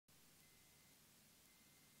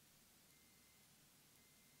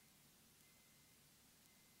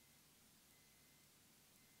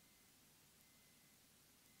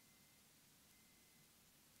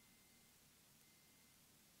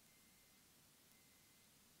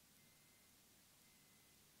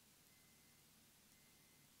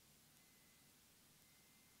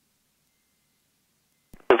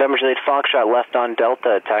November Juliet Foxtrot left on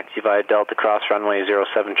Delta, taxi via Delta cross runway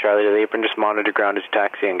 07 Charlie to the apron, just monitor ground as you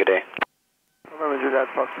taxi and good day. November Juliet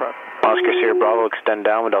Foxtrot. Oscar Sierra Bravo, extend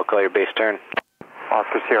downwind, I'll call your base turn.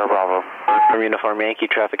 Oscar Sierra Bravo. From Uniform Yankee,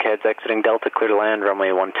 traffic heads exiting Delta, clear to land, runway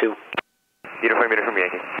 12. Uniform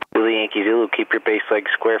Yankee. Zulu Yankee Zulu, keep your base leg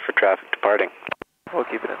square for traffic departing. We'll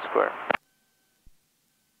keep it in square.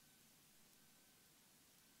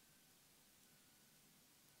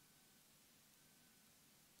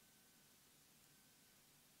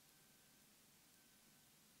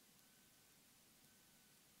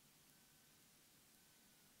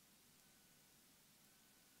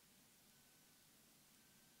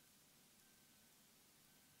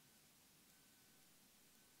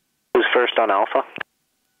 Who's first on Alpha?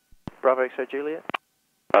 Bravo X-ray Juliet.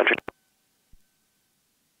 Roger.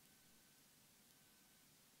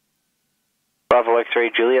 Bravo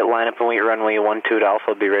X-ray Juliet, line up and wait runway 12 at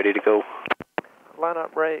Alpha, be ready to go. Line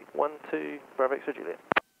up rate 12, Bravo X-ray Juliet.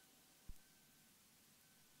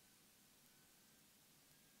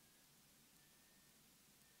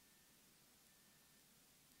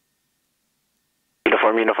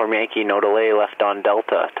 Uniform Yankee, no delay, left on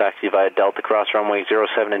Delta. Taxi via Delta cross runway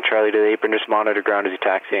 07 and Charlie to the apron, just monitor ground as you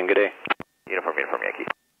taxi and good day. Uniform Yankee.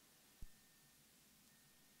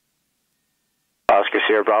 Oscar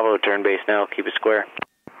Sierra Bravo, turn base now, keep it square.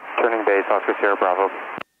 Turning base, Oscar Sierra Bravo.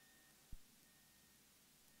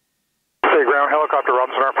 Say ground, helicopter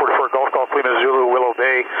Robinson R44 Golf Lima Zulu Willow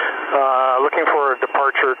Bay. Looking for a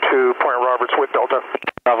departure to Point Roberts with Delta.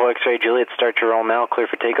 Bravo X-ray Juliet, start your roll now, clear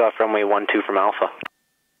for takeoff runway 12 from Alpha.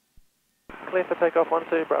 Clear for takeoff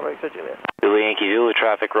 12, Bravo X-ray Juliet. Zulu Yankee Zulu,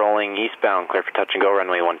 traffic rolling eastbound, clear for touch and go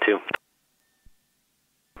runway 12.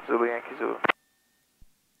 Zulu Yankee Zulu.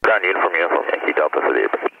 Ground Uniform Yankee Delta for the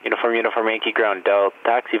apron. Uniform Yankee ground,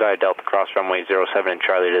 taxi via Delta cross runway 07 and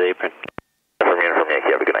Charlie to the apron. Uniform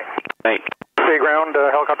Yankee, have a good night. Night. Say ground,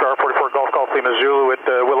 helicopter R44 Golf Lima Zulu at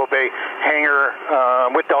the Willow Bay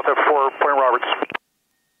hangar with Delta for Point Roberts.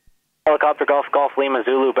 Helicopter Golf Lima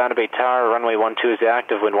Zulu, Bound Bay Tower, runway 12 is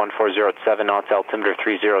active, wind 140 at 7 knots, altimeter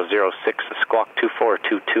 3006, squawk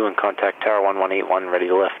 2422 and contact Tower 1181, ready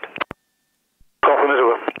to lift. Golf Lima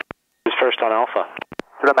Zulu. Who's first on Alpha?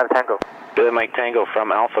 Juliet Mike Tango. Juliet Mike Tango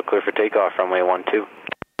from Alpha, clear for takeoff, runway 12. Juliet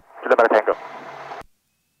Mike Tango.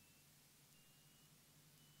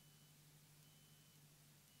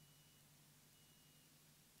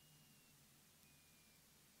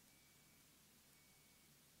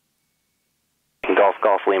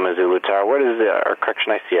 Golf Lima Zulu Tower, what is or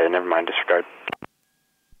correction, I see it, never mind, disregard.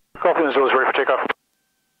 Golf Lima Zulu is ready for takeoff.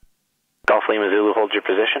 Golf Lima Zulu, hold your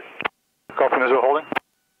position. Golf Lima Zulu holding.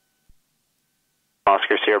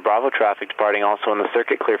 Oscar Sierra Bravo, traffic departing also in the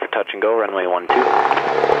circuit, clear for touch and go, runway 12.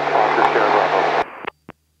 Oscar Sierra Bravo.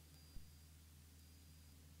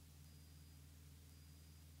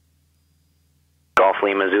 Golf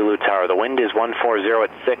Lima Zulu Tower, the wind is 140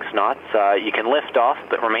 at 6 knots. You can lift off,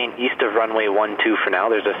 but remain east of runway 12 for now.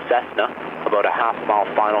 There's a Cessna, about a half-mile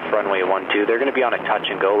final for runway 12. They're going to be on a touch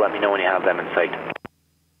and go. Let me know when you have them in sight.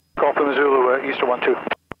 Golf Lima Zulu, east of 12.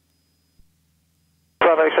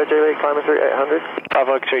 Bravo X-ray Juliet, climber 3800.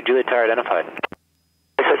 Bravo X-ray Juliet Tower identified.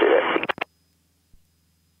 X-ray Juliet.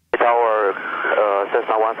 Tower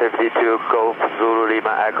Cessna 152 Golf Zulu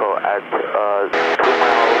Lima Echo at 2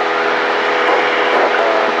 miles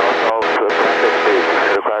north of Brandon Beach.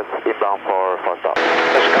 Request inbound for stop.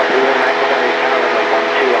 Let's copy Lima Echo Bound Bay Tower, runway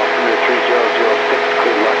 12, altimeter 3006,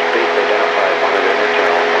 clear left base identified, monitor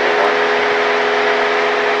internal 181.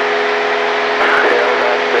 Tail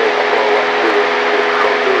left base, flow 12,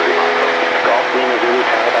 Golf Zulu Lima Echo. Golf Lima Zulu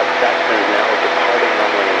Tower, that Cessna is now departing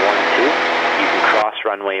runway 12. You can cross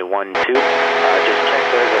runway 12. Just check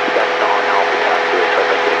there's a Cessna on Alpha Taxiway, so I'd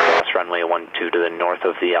like you to cross runway 12 to the north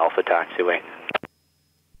of the Alpha Taxiway.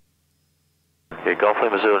 Okay, Golf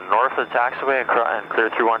Lima Zulu north of the taxiway and clear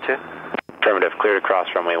through 12. Affirmative, clear to cross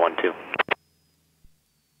runway 12.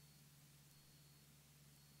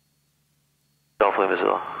 Golf Lima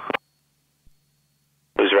Zulu.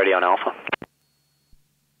 Who's ready on Alpha?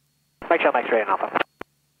 Mike Charlie X-ray on Alpha.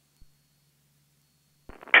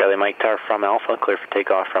 Charlie Mike Tower from Alpha, clear for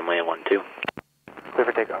takeoff runway 12. Clear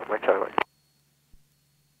for takeoff, Mike Charlie Mike.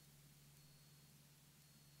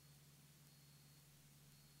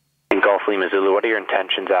 Golf Lima Zulu, what are your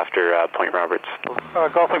intentions after Point Roberts?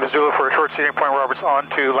 Golf Lima Zulu for a short seating, Point Roberts on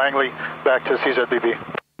to Langley, back to CZBB.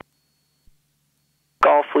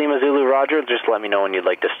 Golf Lima Zulu, Roger, just let me know when you'd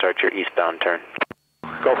like to start your eastbound turn.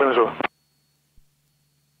 Golf Lima Zulu.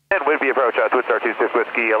 And Whidbey approach, Twin Star 26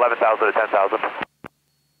 Whiskey, 11,000 to 10,000.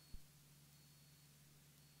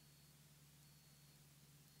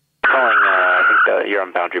 Calling, I think you're you're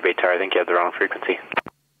on Boundary Bay Tower. I think you have the wrong frequency.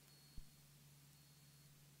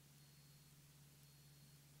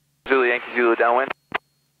 Zulu Yankee Zulu downwind.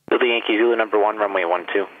 Zulu Yankee Zulu number 1, runway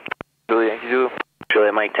 12. Zulu Yankee Zulu.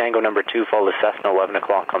 Juliet Mike Tango number 2, follow the Cessna 11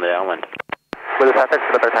 o'clock on the downwind. With the traffic,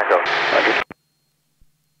 Zulu Tango. Roger.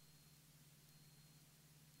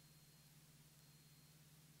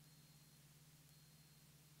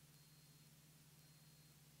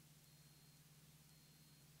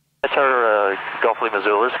 That's our Gulf Lima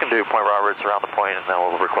Zulu. We're just going to do Point Roberts around the point, and then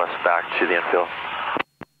we'll request back to the infield.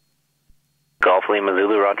 Gulf Lima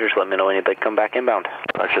Zulu, Rogers, let me know when you'd like to come back inbound.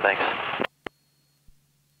 Roger, thanks.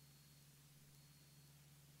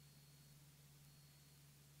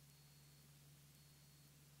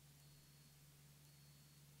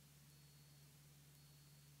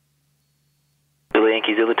 Zulu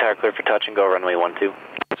Yankee Zulu, tower clear for touch and go, runway 12.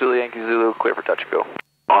 Zulu Yankee Zulu, clear for touch and go.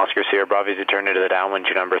 Oscar Sierra Bravo, you turn into the downwind,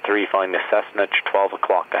 you're number 3, following the Cessna, 12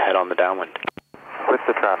 o'clock ahead on the downwind. With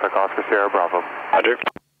the traffic, Oscar Sierra Bravo. Roger.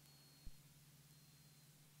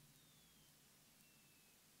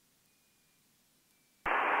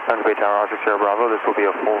 Boundary Bay Tower, Oscar Sierra Bravo, this will be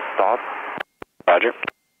a full stop. Roger.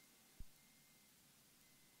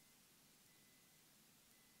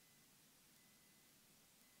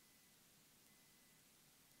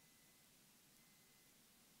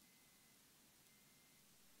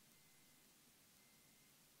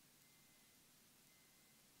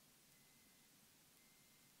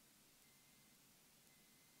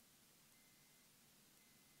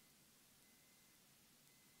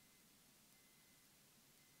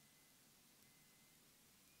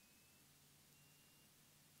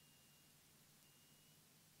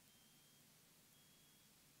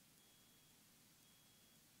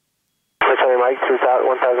 Charlie Mike,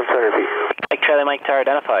 1,200 feet. Mike Charlie Mike Tower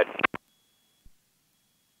identified.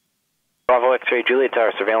 Bravo X-ray Juliet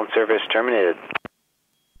Tower, surveillance service terminated.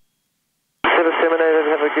 Service terminated,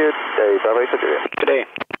 have a good day. Bravo X-ray Juliet. Good day.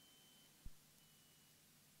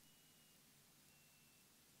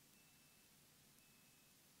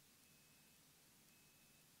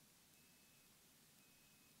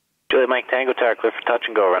 Juliet Mike Tango Tower, clear for touch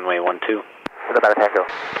and go, runway 12. With the Tango.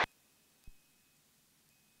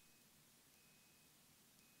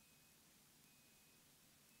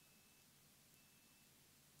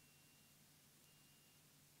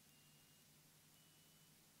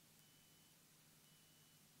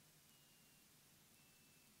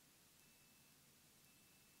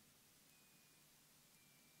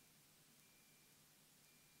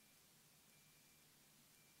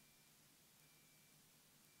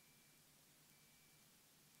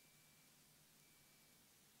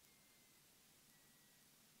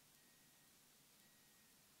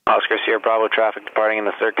 Oscar Sierra Bravo, traffic departing in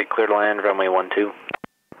the circuit, clear to land, runway 12.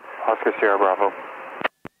 Oscar Sierra Bravo.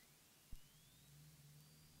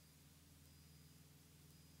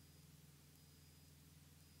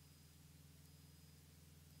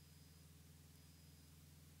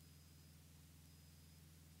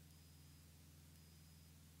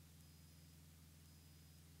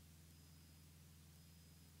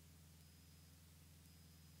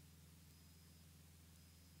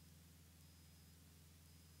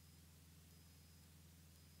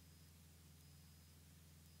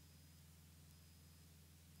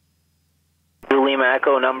 Lima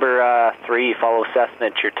Echo number 3, follow Cessna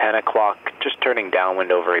at your 10 o'clock, just turning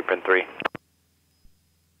downwind over apron 3.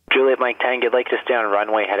 Juliet Mike Tango, you'd like to stay on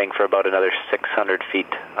runway heading for about another 600 feet,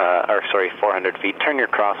 400 feet. Turn your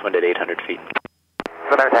crosswind at 800 feet.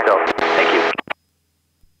 Tango. Thank you.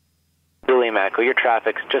 Juliet Echo, your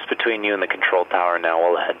traffic's just between you and the control tower now,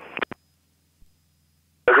 all ahead.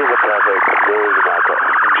 This is the traffic, Juliet Echo.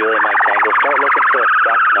 And Juliet Mike Tango, start looking for a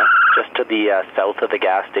Cessna just to the south of the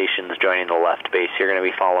gas stations joining the left base. You're going to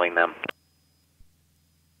be following them.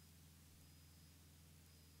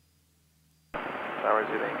 Tower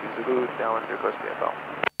Zulu Yankee Zulu, downwind request PFL.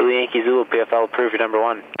 Zulu Yankee Zulu, PFL, approve your number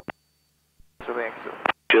 1. Zulu Yankee Zulu.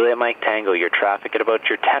 Juliet Mike Tango, your traffic at about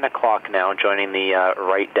your 10 o'clock now, joining the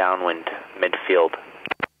right downwind midfield.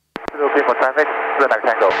 Zulu people traffic, Zulu Mike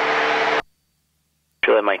Tango.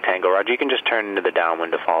 Juliet Mike Tango, Roger, you can just turn into the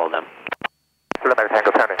downwind to follow them. Zulu Mike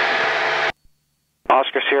Tango, turning.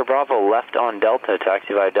 Oscar Sierra Bravo, left on Delta,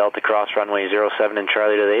 taxi via Delta, cross runway 07 and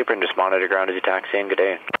Charlie to the apron, just monitor ground as you taxi in, good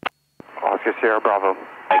day. Oscar Sierra Bravo.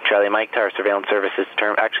 Mike Charlie Mike Tower, surveillance services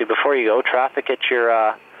term. Actually, before you go, traffic at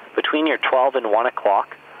your, between your 12 and 1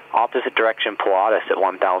 o'clock, opposite direction Pilatus at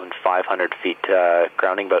 1,500 feet,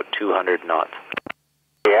 grounding about 200 knots.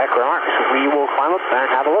 Yeah, ground. We will climb up and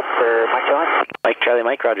have a look for Mike Charlie. Mike Charlie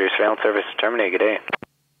Mike Roger, surveillance services terminated, good day.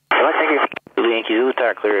 All right, thank you. Zulu Yankee Zulu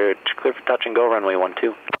Tower, clear for touch and go, runway 12.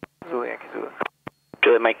 Zulu Yankee Zulu.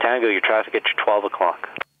 Juliet Mike Tango, your traffic at your 12 o'clock.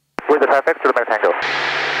 Where's the traffic? Juliet Mike Tango.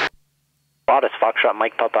 Lotus, Foxtrot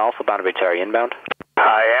Mike Papa Alpha, bound to Tower inbound.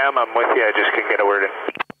 I am, I'm with you, I just couldn't get a word in.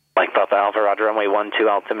 Mike Papa Alpha, Roger, runway 12,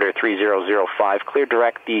 altimeter 3005. Clear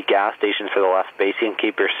direct the gas stations for the left base. You can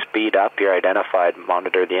keep your speed up. You're identified.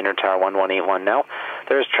 Monitor the inner tower 1181 now.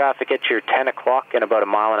 There's traffic at your 10 o'clock in about a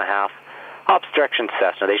mile and a half. Ops direction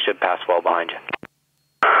Cessna. They should pass well behind you.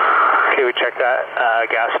 Okay, we check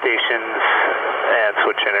that. Gas stations and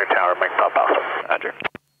switch inner tower, Mike Papa Alpha. Roger.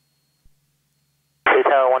 A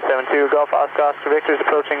Tower 172, Golf Oscar Victor is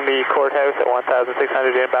approaching the courthouse at 1,600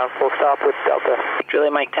 inbound, full stop with Delta.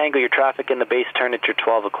 Juliet Mike Tango, your traffic in the base turn at your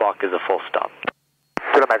 12 o'clock is a full stop.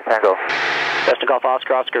 Juliet Mike Tango. Cessna Golf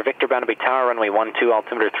Oscar Victor, bound to be tower, runway 12,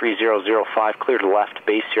 altimeter 3005. Clear to left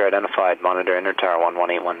base, you're identified. Monitor inner tower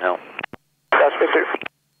 1181 now. That's Victor.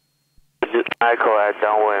 Echo at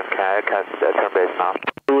downwind, can I catch turn base now?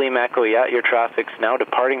 Zulu Echo, yeah, your traffic's now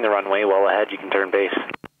departing the runway. Well ahead, you can turn base.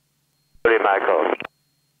 Zulu Echo.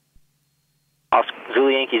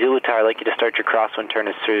 Zulu Yankee Zulu Tower, I'd like you to start your crosswind turn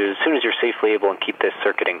as soon as you're safely able and keep this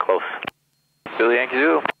circuiting close. Zulu Yankee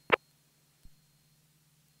Zulu.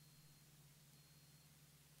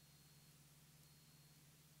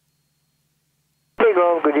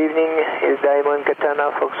 Good evening, it's Diamond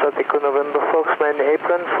Katana, Foxtrot Echo November, Foxman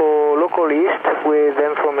apron for local east with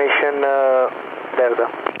information Delta.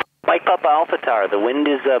 Mike Papa Alpha Tower, the wind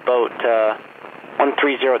is about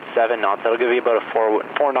 130 at 7 knots. That'll give you about a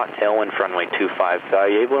 4 knot tailwind for runway 25. Are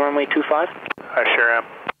you able to runway 25? I sure am.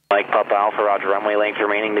 Mike Papa Alpha, Roger, runway length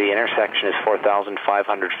remaining to the intersection is 4,500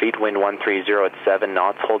 feet, wind 130 at 7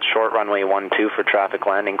 knots. Hold short, runway 12 for traffic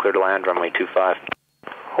landing, clear to land, runway 25.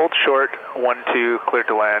 Hold short, 12, clear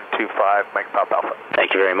to land, 25, Mike Papa Alpha.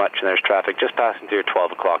 Thank you very much, and there's traffic just passing through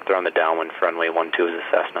 12 o'clock. They're on the downwind for runway 12 is a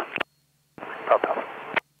Cessna. Papa Alpha.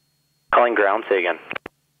 Calling ground, say again.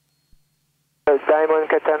 Diamond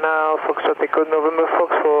Katana, Foxtrot Echo November,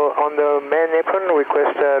 Fox for on the main apron,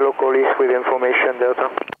 request local east with information Delta.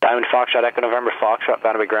 Diamond Foxtrot Echo November Foxtrot,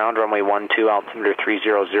 bound to be ground, runway 12, altimeter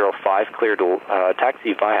 3005, clear to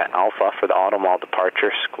taxi via Alpha for the auto mall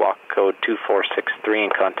departure, squawk code 2463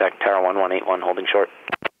 and contact tower 1181 holding short.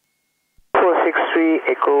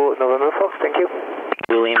 463 Echo November Fox, thank you.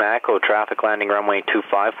 Lima Echo, traffic landing runway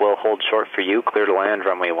 25, will hold short for you, clear to land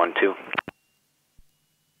runway 12.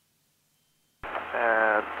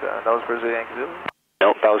 And that was for Zulu Yankee Zulu?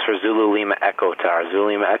 Nope, that was for Zulu Lima Echo Tower.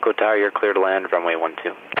 Zulu Lima Echo Tower, you're clear to land runway 12.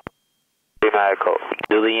 Lima Echo.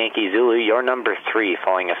 Zulu Yankee Zulu, you're number 3,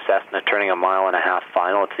 following a Cessna turning a mile and a half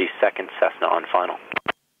final. It's the second Cessna on final.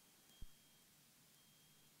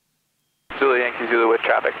 Zulu Yankee Zulu with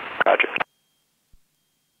traffic. Roger.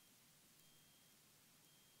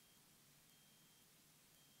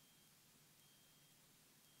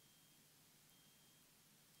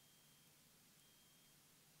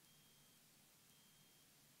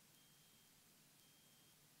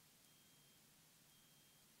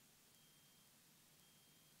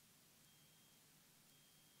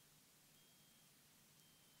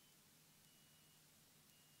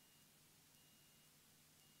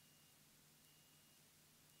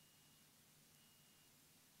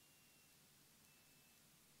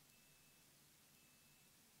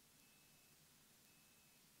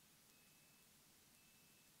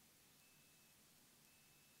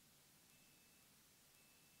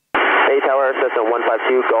 Tower, Cessna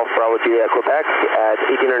 152, Golf Bravo Juliet Quebec at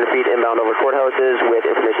 1,800 feet inbound over courthouses with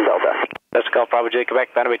information Delta. That's Golf Bravo Juliet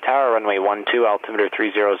Quebec, bound to be tower, runway 12, altimeter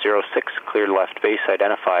 3006, cleared left base,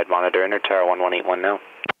 identified, monitor inner tower 1181 now.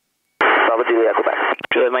 Bravo Juliet Quebec.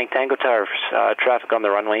 Juliet Mike Tango Tower, traffic on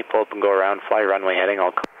the runway, pull up and go around, fly runway heading,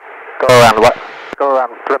 I'll Go around what? Go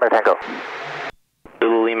around, Juliet Mike Tango.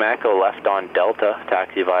 Zulu Lima Echo left on Delta,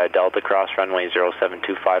 taxi via Delta, cross runway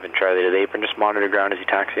 0725 and Charlie to the apron, just monitor ground as you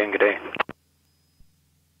taxi in, good day.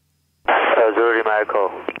 Zulu Lima Echo.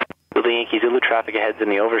 Zulu Yankee Zulu, traffic ahead's in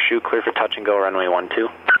the overshoot, clear for touch and go, runway 12.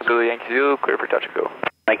 Zulu Yankee Zulu, clear for touch and go.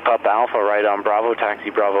 Mike Papa Alpha, right on Bravo, taxi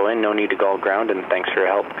Bravo in, no need to go ground, and thanks for your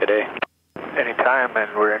help, good day. Anytime, and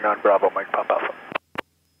we're in on Bravo, Mike Papa Alpha.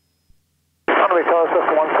 Runway Tower,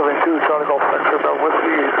 Cessna 172, Charlie Golf Victor,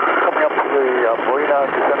 Whiskey, coming up to the marina,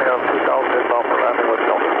 descending on 2,000 inbound for landing with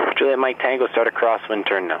Delta. Juliet Mike Tango, start a crosswind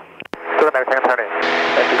turn now. Juliet Mike Tango turning.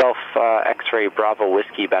 That's Golf X-Ray Bravo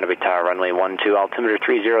Whiskey, bound to be tower, runway 12, altimeter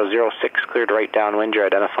 3006, cleared right downwind, you're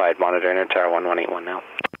identified, monitor inner tower 1181 now.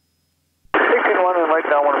 18-1 and right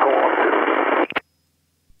down 141.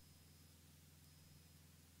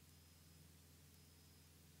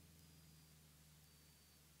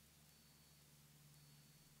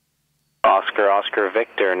 Oscar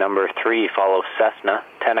Victor, number 3, follow Cessna,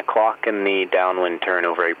 10 o'clock in the downwind turn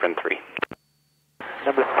over apron 3.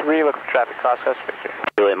 Number 3, look for traffic, Oscar Victor.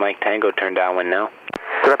 Juliet Mike Tango, turn downwind now.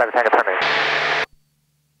 Juliet Mike Tango, turn in.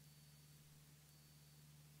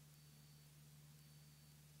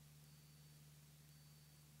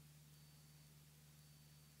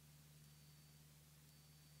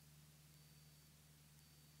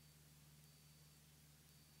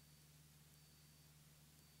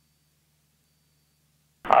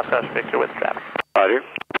 Oscar Victor with traffic. Roger.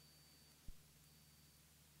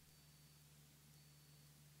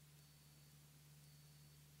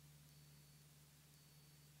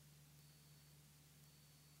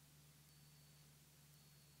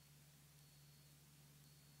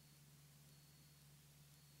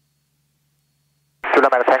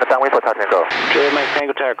 Juliet Mike Tango, downwind for touch and go. Juliet Mike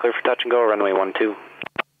Tango Tower, clear for touch and go, runway 12. Juliet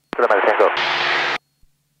Mike Tango.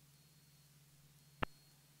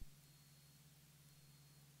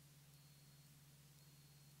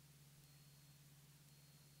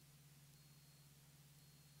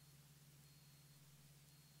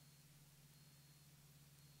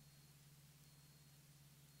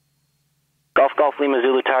 Golf Lima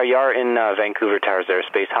Zulu Tower, you are in Vancouver Towers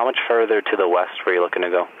airspace. How much further to the west were you looking to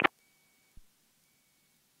go?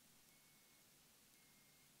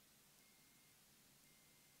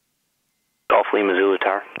 Golf Lima Zulu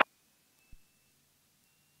Tower.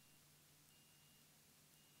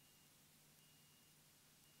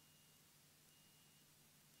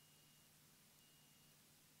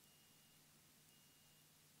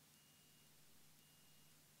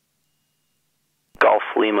 Golf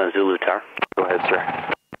Lima Zulu Tower. Go ahead, sir.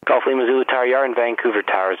 Golf Lima Zulu Tower, you are in Vancouver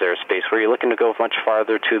Towers airspace. Were you looking to go much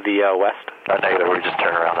farther to the west? Negative, we just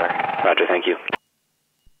turn around there. Roger, thank you.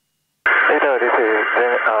 This is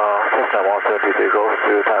Cessna 130 goes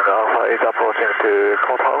to Tango Alpha, is approaching to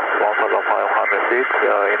Courthouse, 1,500 feet,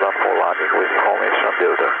 inbound for landing with information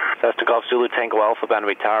builder. Cessna Golf Zulu Tango Alpha,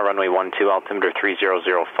 Bandwidth Tower, runway 12, altimeter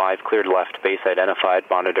 3005, cleared left, base identified,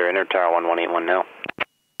 monitor inner tower 1181 now.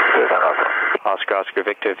 Oscar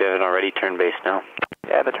Victor, if you haven't already, turn base now.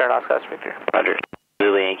 Yeah, the turn Oscar Victor. Roger.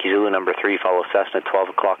 Zulu Yankee Zulu number 3, follow Cessna, 12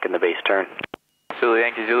 o'clock in the base turn. Zulu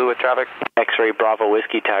Yankee Zulu with traffic. X-Ray Bravo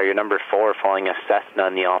Whiskey Tower, your number 4, following a Cessna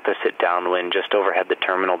in the opposite downwind, just overhead the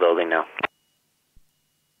terminal building now.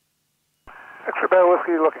 X-Ray Bravo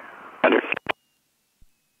Whiskey looking. Roger.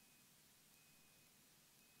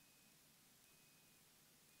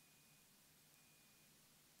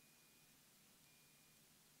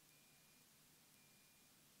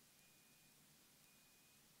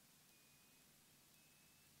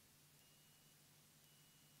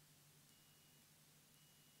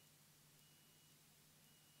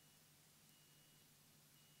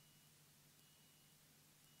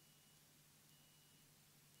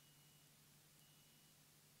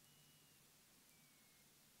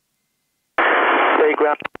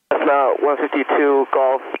 Ground Cessna 152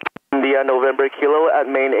 Golf India November Kilo at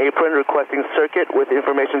main apron, requesting circuit with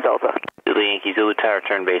information Delta. Zulu Yankee Zulu Tower,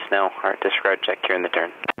 turn base now. Alright, disregard check here in the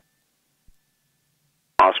turn.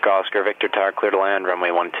 Oscar Victor Tower, clear to land, runway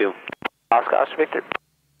 12. Oscar Victor.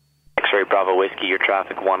 X-Ray Bravo Whiskey, your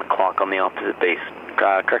traffic 1 o'clock on the opposite base.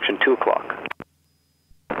 Correction, 2 o'clock.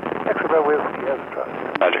 X-Ray Bravo Whiskey has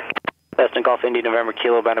traffic. Roger. Cessna Golf India November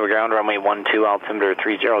Kilo, Bandwidth ground, runway 12, altimeter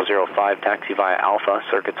 3005, taxi via Alpha,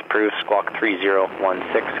 circuits approved, squawk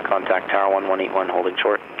 3016, contact tower 1181, holding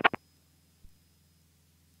short.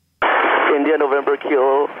 India November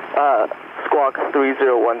Kilo, squawk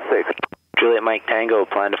 3016. Juliet Mike Tango,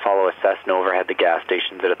 plan to follow a Cessna overhead the gas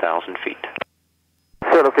stations at 1,000 feet.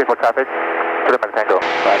 Still looking for traffic. Juliet Mike Tango.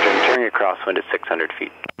 Roger, and turn your crosswind at 600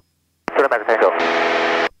 feet. Juliet Mike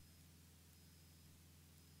Tango.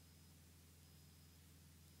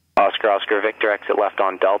 Oscar Victor, exit left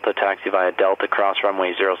on Delta, taxi via Delta, cross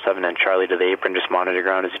runway 07 and Charlie to the apron, just monitor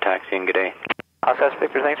ground as you taxi and good day. Oscar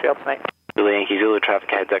Victor, thanks for your help tonight. Zulu Yankee Zulu, traffic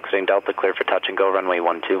heads exiting Delta, clear for touch and go, runway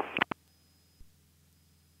 12.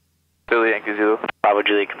 Zulu Yankee Zulu. Bravo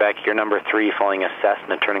Juliet Quebec, your number 3, following a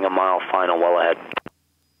Cessna, turning a mile final, well ahead.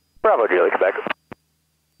 Bravo Juliet Quebec.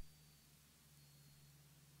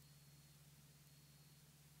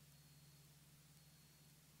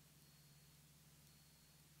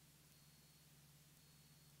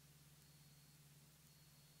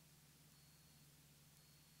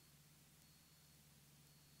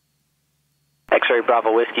 X-Ray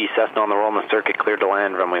Bravo Whiskey, Cessna on the roll on the circuit, cleared to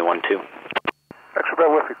land, runway 12. X-Ray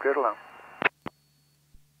Bravo Whiskey, clear to land.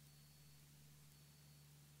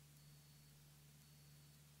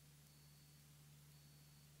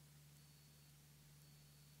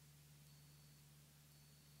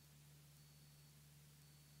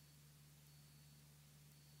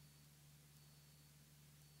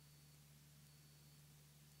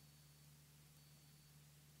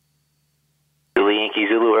 Yankee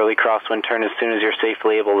Zulu, early crosswind turn as soon as you're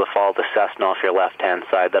safely able to follow the Cessna off your left-hand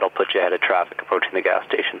side. That'll put you ahead of traffic approaching the gas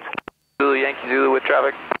stations. Zulu, Yankee Zulu with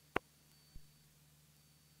traffic.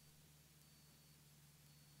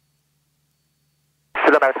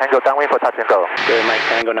 Mike Tango, downwind for touch and go. Good, Mike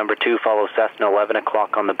Tango number 2, follow Cessna 11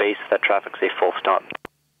 o'clock on the base. That traffic's a full stop.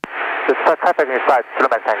 The traffic inside,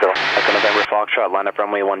 Mike Tango. Echo November Foxtrot, line up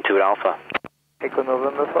runway 12 at Alpha. Echo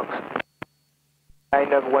November Fox.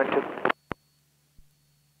 Line up 12.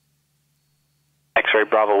 X-ray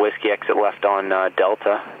Bravo Whiskey, exit left on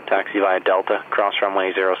Delta. Taxi via Delta. Cross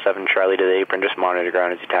runway 07 Charlie to the apron. Just monitor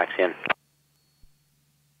ground as you taxi in.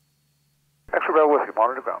 X-ray Bravo Whiskey,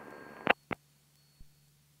 monitor ground.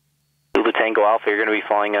 Zulu Tango Alpha, you're going to be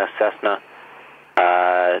flying a Cessna.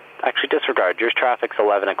 Actually, disregard. Your traffic's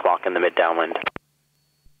 11 o'clock in the mid-downwind.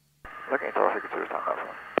 Looking traffic at time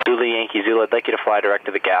Alpha. Zulu Yankee Zulu, I'd like you to fly direct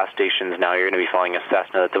to the gas stations now. You're going to be flying a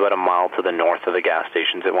Cessna that's about a mile to the north of the gas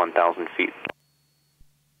stations at 1,000 feet.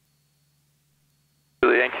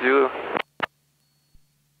 Zulu, Yankee Zulu.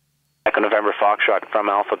 Echo November Foxtrot from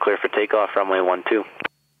Alpha, clear for takeoff, runway 12.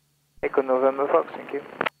 Echo November Fox, thank you.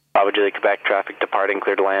 Bravo Juliet Quebec, traffic departing,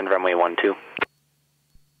 clear to land, runway 12.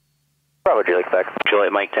 Bravo Juliet Quebec.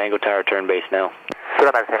 Juliet Mike Tango Tower, turn base now.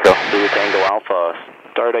 Mike Tango. Zulu Tango Alpha,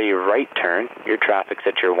 start at your right turn. Your traffic's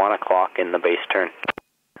at your 1 o'clock in the base turn.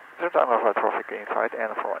 Time Alpha, traffic inside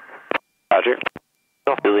and front. Roger.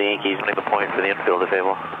 Zulu Yankees. Make a point for the infield if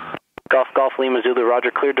able. Golf Lima Zulu,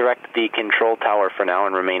 Roger, clear direct the control tower for now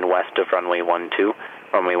and remain west of runway 12.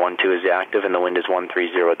 Runway 12 is active and the wind is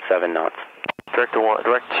 130 at 7 knots. Direct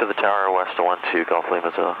to the tower west of 12, Golf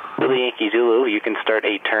Lima Zulu. Zulu Yankee Zulu, you can start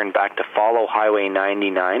a turn back to follow Highway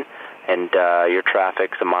 99 and your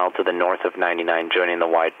traffic's a mile to the north of 99 joining the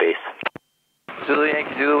wide base. Zulu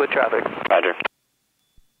Yankee Zulu with traffic. Roger.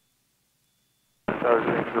 Zulu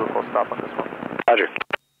Yankee Zulu, full stop on this one. Roger.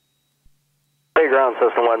 Hey, ground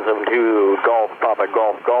system 172, Golf, Papa,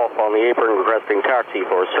 Golf, Golf on the apron, requesting taxi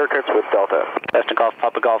for circuits with Delta. Cessna Golf,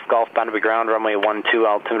 Papa Golf, Golf, bound to be ground, runway 12,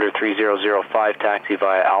 altimeter 3005, taxi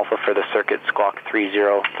via Alpha for the circuit, squawk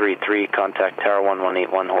 3033, contact tower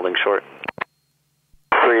 1181, holding short.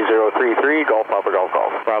 3033, Golf, Papa Golf,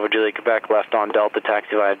 Golf. Bravo Juliet Quebec, left on Delta,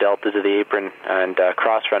 taxi via Delta to the apron, and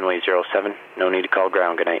cross runway 07, no need to call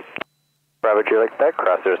ground, good night. Bravo Juliet Quebec,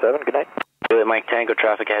 cross 07, good night. Juliet Mike Tango,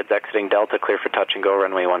 traffic ahead's exiting Delta, clear for touch and go,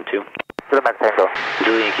 runway 12. Juliet Mike Tango.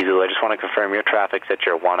 Zulu Yankee Zulu, I just want to confirm your traffic's at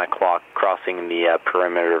your 1 o'clock, crossing the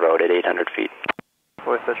perimeter road at 800 feet.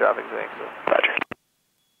 What's the traffic saying, sir? Roger.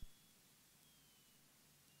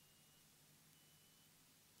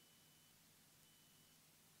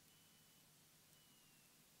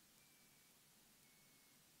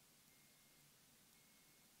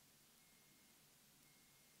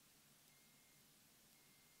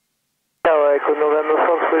 Echo November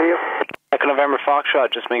Fox with you. Echo November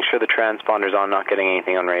Foxtrot, just make sure the transponder's on, not getting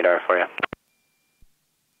anything on radar for you.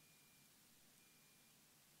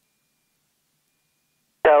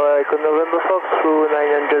 Tower Echo November Fox through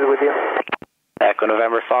 900 with you. Echo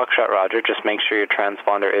November Foxtrot, Roger, just make sure your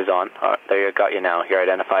transponder is on. There you got you now, you're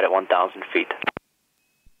identified at 1,000 feet.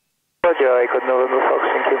 Roger, Echo November Fox,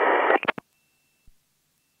 thank you.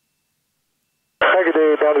 Good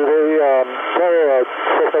day, down to the tower,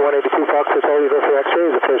 Cessna 182 Fox, Hotel Universal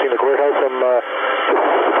X-ray is approaching the courthouse from the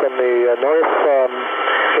north,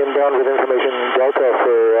 inbound with information Delta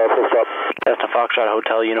for full stop. Cessna Foxtrot,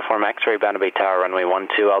 Hotel Uniform X-ray, Bound Bay Tower, runway 12,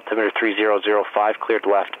 altimeter 3005, cleared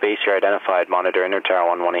left base, you're identified, monitor inner tower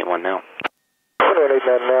 1181 now.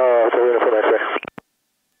 1181 now, Hotel Uniform X-ray.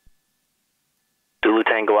 Zulu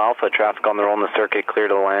Tango Alpha, traffic on the roll in the circuit, clear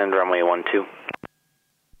to land, runway 12.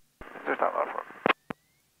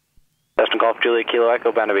 Cessna Golf Juliet Kilo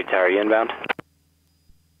Echo, Bound Bay Tower, you inbound?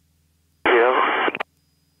 Yeah.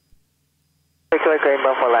 Kilo Echo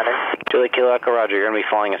inbound for landing. Juliet Kilo Echo, Roger, you're going to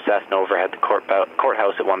be flying a Cessna overhead the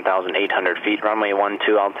courthouse at 1,800 feet, runway 12,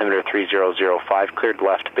 altimeter 3005, cleared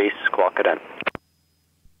left base, squawk it in.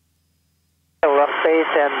 Left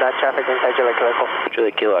base and traffic inside Juliet Kilo Echo.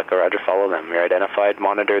 Juliet Kilo Echo, Roger, follow them. You're identified,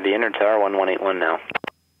 monitor the inner tower 1181 now.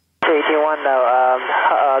 281 now,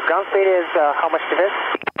 ground speed is how much to this?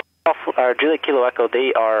 Juliet Kilo Echo,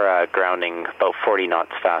 they are grounding about 40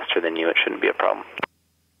 knots faster than you. It shouldn't be a problem.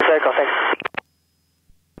 Echo, thanks.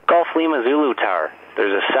 Golf Lima Zulu Tower.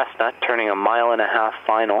 There's a Cessna turning a 1.5 mile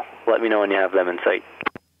final. Let me know when you have them in sight.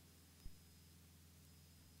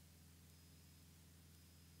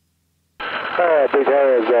 Big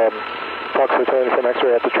tower is Fox Hotel Uniform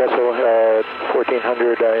X-ray at the trestle,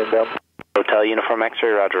 1400 inbound. Hotel Uniform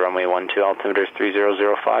X-ray, Roger, runway 12, altimeter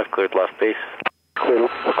 3005, cleared left base.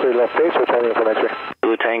 Clear left base, what's happening from X-ray?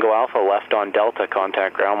 Zulu Tango Alpha, left on Delta,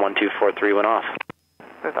 contact ground 1243 went off.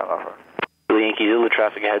 Zulu Yankee Zulu,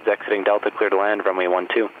 traffic ahead's exiting Delta, clear to land, runway 12.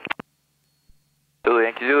 Zulu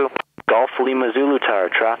Yankee Zulu. Golf Lima Zulu Tower,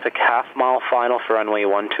 traffic half-mile final for runway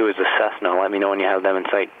 12 is a Cessna. Let me know when you have them in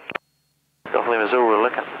sight. Golf Lima Zulu, we're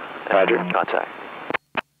looking. Roger. Contact.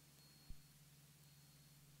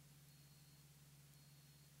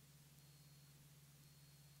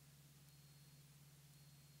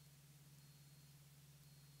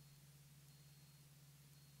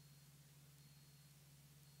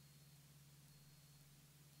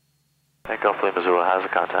 Golf Lima Zulu has a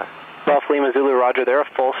contact. Golf Lima Zulu, roger, they're a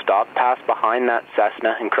full stop. Pass behind that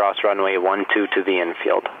Cessna and cross runway 12 to the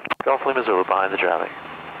infield. Golf Lima Zulu behind the traffic.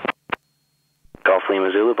 Golf Lima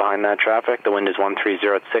Zulu behind that traffic. The wind is 130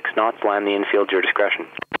 at 6 knots. Land the infield, your discretion.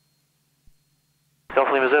 Golf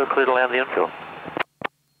Lima Zulu, clear to land the infield.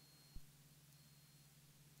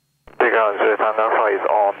 Big on Zulu Tango Alpha is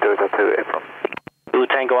on Delta to apron. Zulu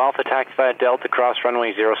Tango Alpha, taxi via Delta, cross runway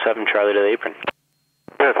 07 Charlie to the apron.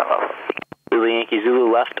 Zulu Tango Alpha. Zulu Yankee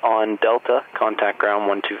Zulu, left on Delta, contact ground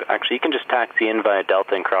 12. Actually, you can just taxi in via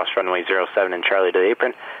Delta and cross runway 07 and Charlie to the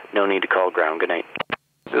apron. No need to call ground. Good night.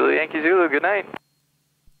 Zulu Yankee Zulu, good night.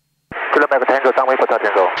 Zulu Mike Tango, Sunway for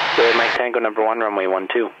Tango. Zulu Mike Tango number 1, runway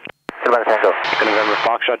 12. Zulu Mike Tango. November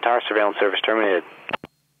Foxtrot Tower, surveillance service terminated.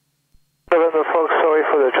 November Fox, sorry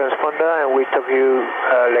for the transponder, and we talk to you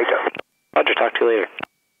later. Roger, talk to you later.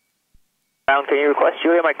 Ground, can you request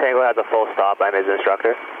Julia Mike Tango has a full stop? I'm his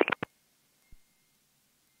instructor.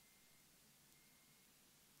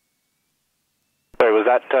 Sorry, was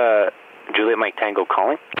that Juliet Mike Tango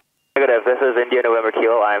calling? Negative, this is India November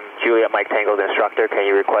Kilo. I'm Juliet Mike Tango's instructor. Can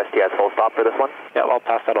you request he has full stop for this one? Yeah, well, I'll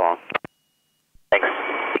pass that along. Thanks.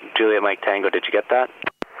 Juliet Mike Tango, did you get that?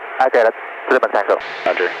 I get it. Juliet Mike Tango.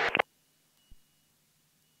 Roger.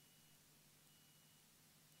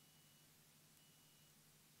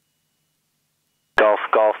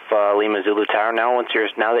 Golf Lima Zulu Tower. Now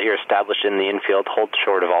that you're established in the infield, hold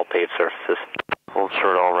short of all paved surfaces. Hold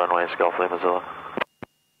short all runways, Golf Lima Zulu.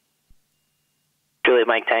 Juliet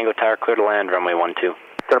Mike Tango Tower, clear to land, runway 12.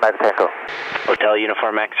 Juliet Mike Tango. Hotel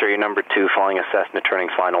Uniform X-ray, number 2, following a Cessna, turning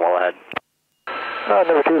final, well ahead.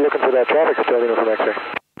 Number 2, looking for that traffic, Hotel Uniform X-ray.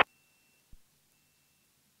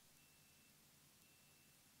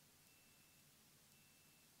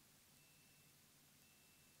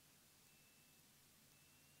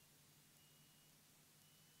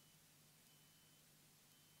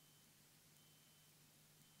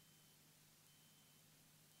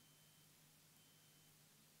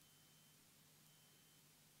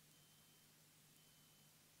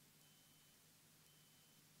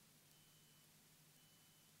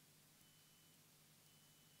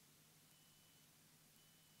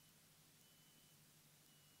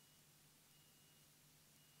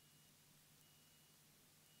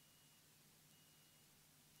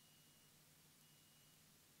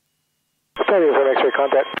 Hotel Uniform X-ray,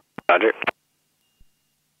 contact. Roger.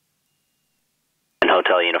 And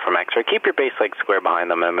Hotel Uniform X-ray, keep your base leg square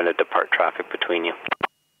behind them. I'm going to depart traffic between you.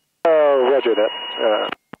 Roger that.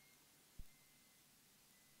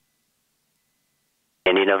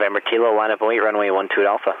 Indy November Kilo, line up and wait, runway 12 at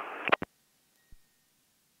Alpha.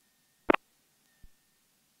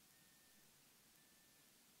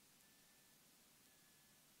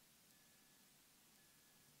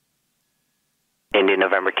 Indy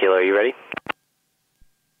November Kilo, are you ready?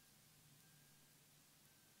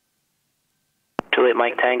 Juliet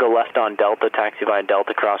Mike Tango, left on Delta, taxi via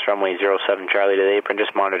Delta, cross runway 07 Charlie to the apron,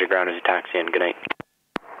 just monitor ground as you taxi in. Good night.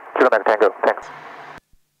 Juliet Mike Tango, thanks.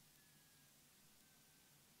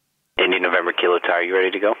 Indy November Kilo Tower, are you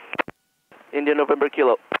ready to go? India November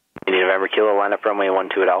Kilo. Indy November Kilo, line up runway 12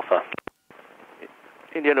 at Alpha.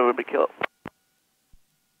 India November Kilo.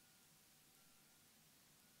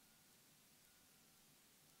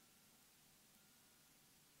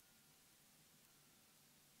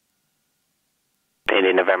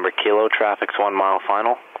 Indy November Kilo, traffic's 1 mile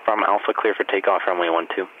final. From Alpha, clear for takeoff, runway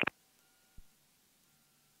 12.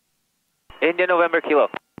 India November Kilo.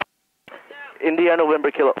 India November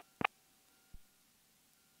Kilo.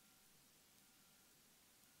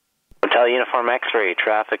 Hotel Uniform X-ray,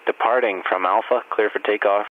 traffic departing from Alpha, clear for takeoff.